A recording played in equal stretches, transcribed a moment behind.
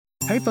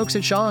Hey folks,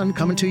 it's Sean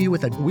coming to you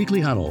with a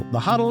weekly huddle. The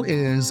huddle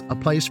is a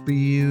place for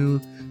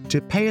you to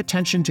pay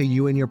attention to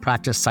you and your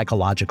practice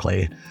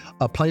psychologically,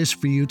 a place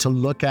for you to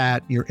look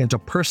at your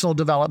interpersonal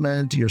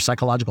development, your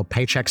psychological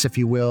paychecks, if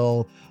you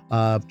will,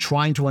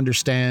 trying to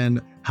understand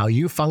how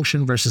you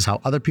function versus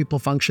how other people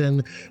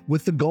function,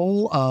 with the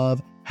goal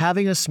of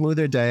having a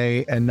smoother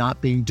day and not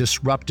being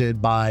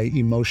disrupted by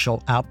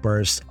emotional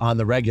outbursts on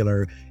the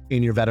regular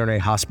in your veterinary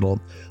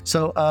hospital.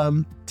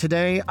 So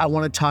today I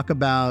want to talk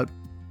about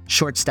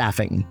short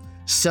staffing.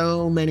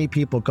 So many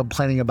people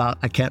complaining about,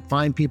 I can't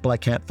find people,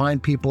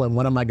 and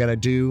what am I going to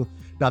do?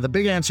 Now, the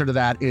big answer to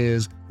that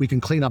is we can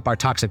clean up our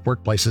toxic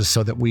workplaces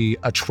so that we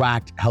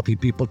attract healthy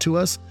people to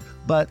us.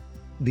 But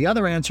the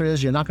other answer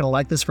is you're not going to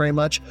like this very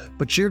much,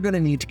 but you're going to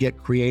need to get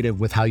creative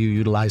with how you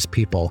utilize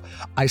people.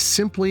 I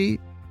simply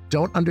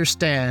don't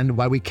understand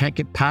why we can't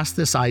get past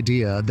this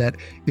idea that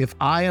if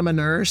I am a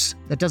nurse,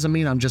 that doesn't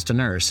mean I'm just a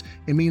nurse.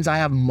 It means I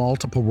have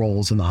multiple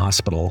roles in the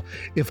hospital.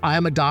 If I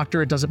am a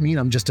doctor, it doesn't mean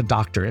I'm just a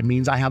doctor. It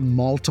means I have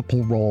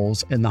multiple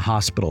roles in the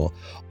hospital.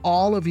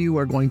 All of you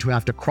are going to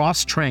have to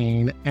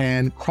cross-train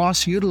and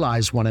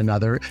cross-utilize one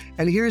another.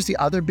 And here's the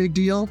other big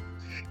deal.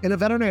 In a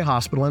veterinary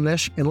hospital,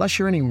 unless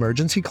you're an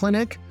emergency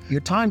clinic,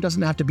 your time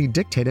doesn't have to be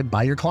dictated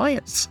by your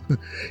clients.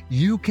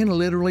 You can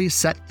literally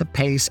set the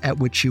pace at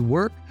which you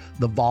work,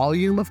 the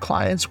volume of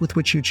clients with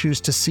which you choose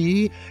to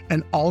see,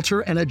 and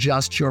alter and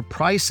adjust your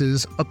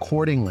prices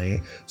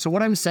accordingly. So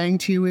what I'm saying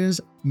to you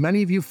is,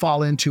 many of you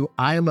fall into,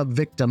 I am a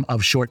victim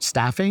of short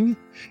staffing,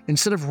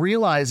 instead of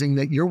realizing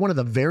that you're one of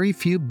the very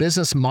few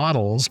business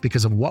models,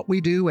 because of what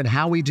we do and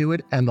how we do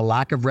it and the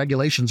lack of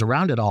regulations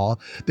around it all,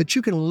 that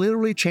you can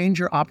literally change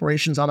your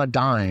operations on a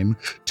dime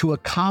to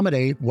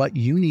accommodate what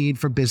you need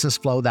for business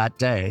flow that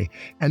day.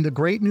 And the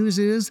great news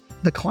is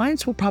the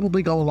clients will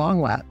probably go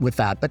along with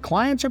that. The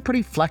clients are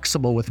pretty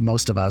flexible with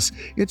most of us.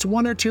 It's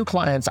 1 or 2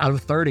 clients out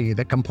of 30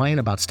 that complain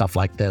about stuff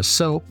like this.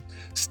 So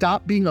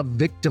stop being a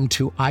victim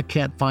to, I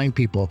can't find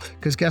people,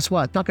 because guess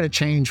what? It's not going to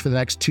change for the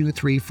next 2,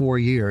 3, 4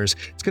 years.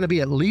 It's going to be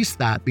at least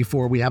that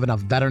before we have enough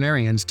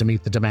veterinarians to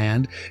meet the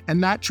demand,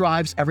 and that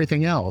drives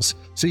everything else.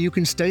 So you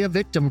can stay a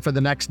victim for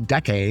the next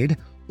decade,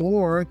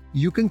 or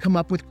you can come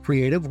up with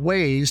creative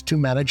ways to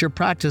manage your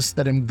practice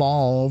that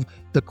involve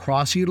the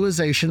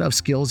cross-utilization of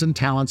skills and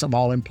talents of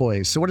all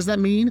employees. So what does that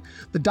mean?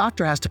 The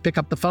doctor has to pick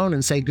up the phone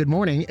and say, good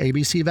morning,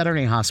 ABC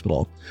Veterinary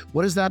Hospital.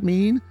 What does that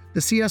mean? The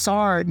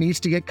CSR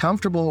needs to get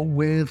comfortable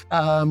with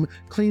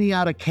cleaning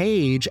out a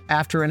cage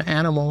after an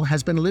animal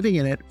has been living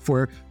in it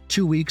for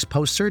 2 weeks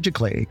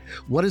post-surgically.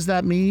 What does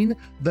that mean?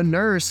 The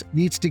nurse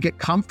needs to get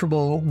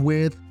comfortable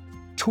with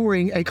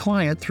touring a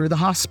client through the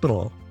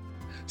hospital.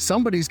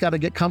 Somebody's got to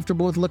get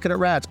comfortable with looking at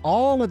rats,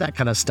 all of that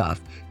kind of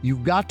stuff.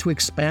 You've got to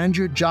expand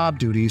your job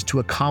duties to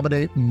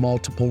accommodate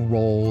multiple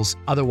roles.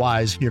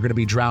 Otherwise, you're going to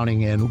be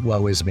drowning in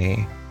woe is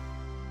me.